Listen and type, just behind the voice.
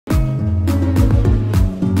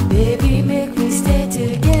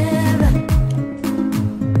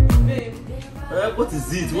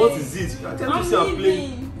is it? What is it? I can't you see I'm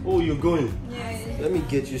playing. Oh, you're going? Yes. Let me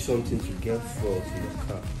get you something to get fuel to your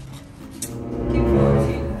car. Keep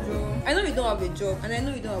working, Joe. I know you don't have a job and I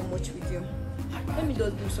know you don't have much with you. Let me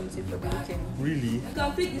just do something for the weekend. Really? You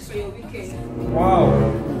can pick this for your weekend. Wow.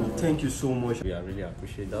 Oh, thank you so much. Yeah, I really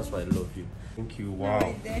appreciate it. That's why I love you. Thank you. Wow.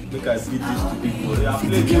 Right, look, I beat this to big boy. I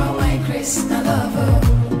played game for you.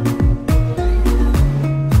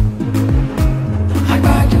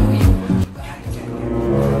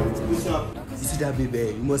 See that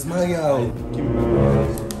baby? You must marry her. Give me my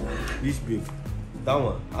money. This babe. That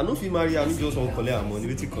one. I know if you marry her, I just want to collect her money.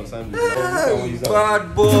 Wait concern me.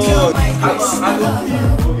 Bad boy.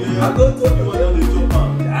 I go to you when I'm the job.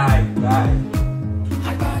 Die.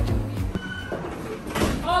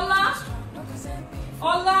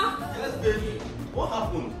 Hola. Yes, baby. What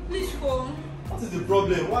happened? Please come. What is the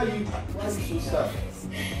problem? Why are you so sad?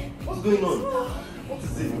 What's going on? What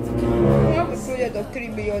is it? I have a project of 3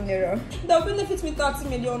 million naira. That will benefit me 30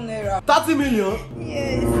 million naira. 30 million?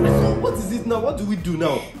 Yes. So what is it now? What do we do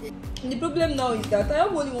now? The problem now is that I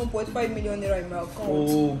have only 1.5 million naira in my account.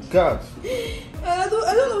 Oh God. I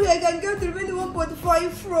don't know where I can get the remaining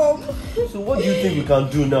 1.5 from. So what do you think we can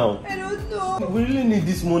do now? I don't know. We really need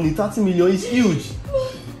this money. 30 million is huge.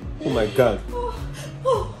 Oh my God.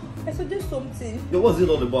 I suggest something. Yo, what's it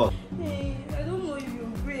all about? Hey, I don't know if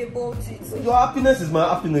you agree about it. Your happiness is my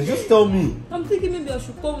happiness. Just tell me. I'm thinking maybe I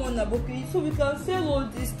should come on Aboki so we can sell all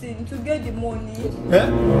these things to get the money.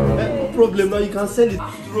 No problem. Now you can sell it.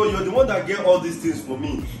 After all, you're the one that get all these things for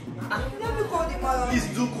me. Let me call the man. Please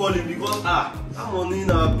do call him because that money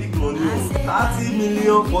now big money. 30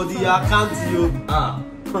 million for the account.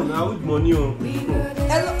 Now with money.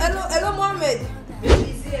 Hello, Mohammed.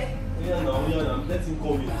 He's here. Yeah, now, let him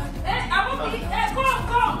come in. Hey, Aboki,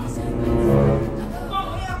 come.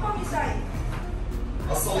 Come inside.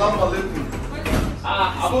 Assalamu alaikum.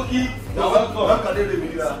 Aboki, you're welcome. How can they do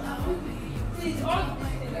that? Please, all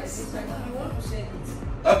things like this, like you want to sell it.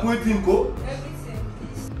 Everything go? Everything,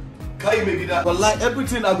 please. Can you make that? Well,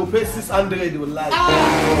 everything I go pay 600. Will like.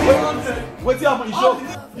 Wait,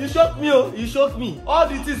 you shocked me. You shocked me. All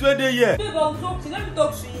the things where they here. Babe, I'll talk to you. Let me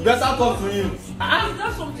talk to you. Better talk to him. Is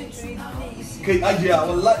that something to eat, please? Okay, Ajia,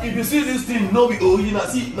 well, if you see this thing, no be you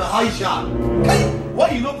see na Aisha. Why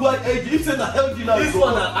you not go AJ? You say na LG now. This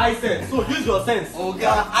one na I sense. So use your sense. Oh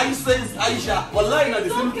God, I sense Aisha. Wallahi na the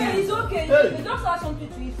same thing. It's okay. Hey. You just have something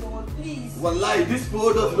to eat for, please. Wallahi, this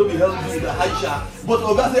product no be LG na Aisha. But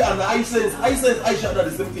Oga say and I sense Aisha na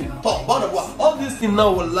the same thing. Talk about what? All this thing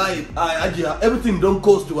now, wallahi, Ajia, everything don't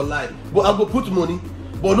cost you wallahi. But I go put money,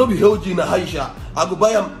 but no be LG na Aisha. I go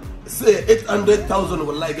buy them. Say 800,000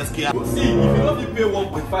 will like us. See, if you don't be pay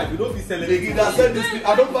 1.5, you don't be selling. They said this thing.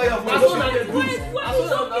 I don't buy your money. Wait,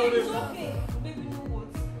 it's okay. Baby, know what?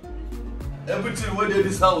 Everything where they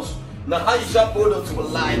this house. Now Aisha products will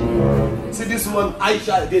lie. See this one,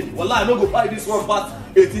 Aisha again. Well, I don't go buy this one, but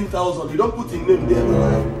 18,000. You don't put in name there.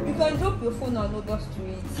 You can drop your phone and others to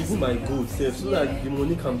it. Give me my gold safe so that the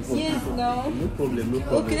money can be complete. Yes, now. No problem.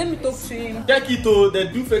 Okay, let me talk to him. Check it oh, they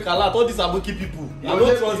do fake a lot. All these Aboki people. I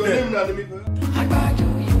don't trust them. I got you,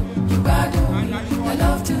 you got me. Your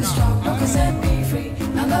love too strong, no can set me free.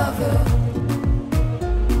 I love you.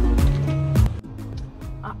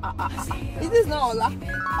 Is this not Ola?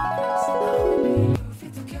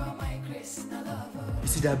 You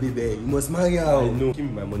see that baby? You must marry her. I know. Give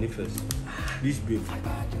me my money first. This babe.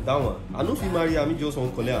 That one. I know if you marry her, I just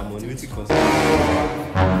want to collect her money. Wait concern.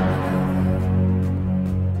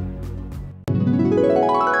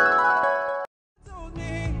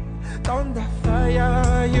 Don't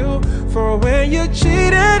fire you for when you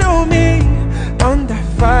cheated on me. Don't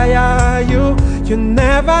fire you. You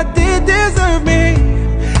never did deserve me.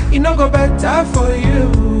 It no go better for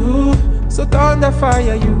you. So don't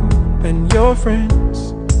fire you and your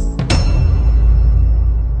friends.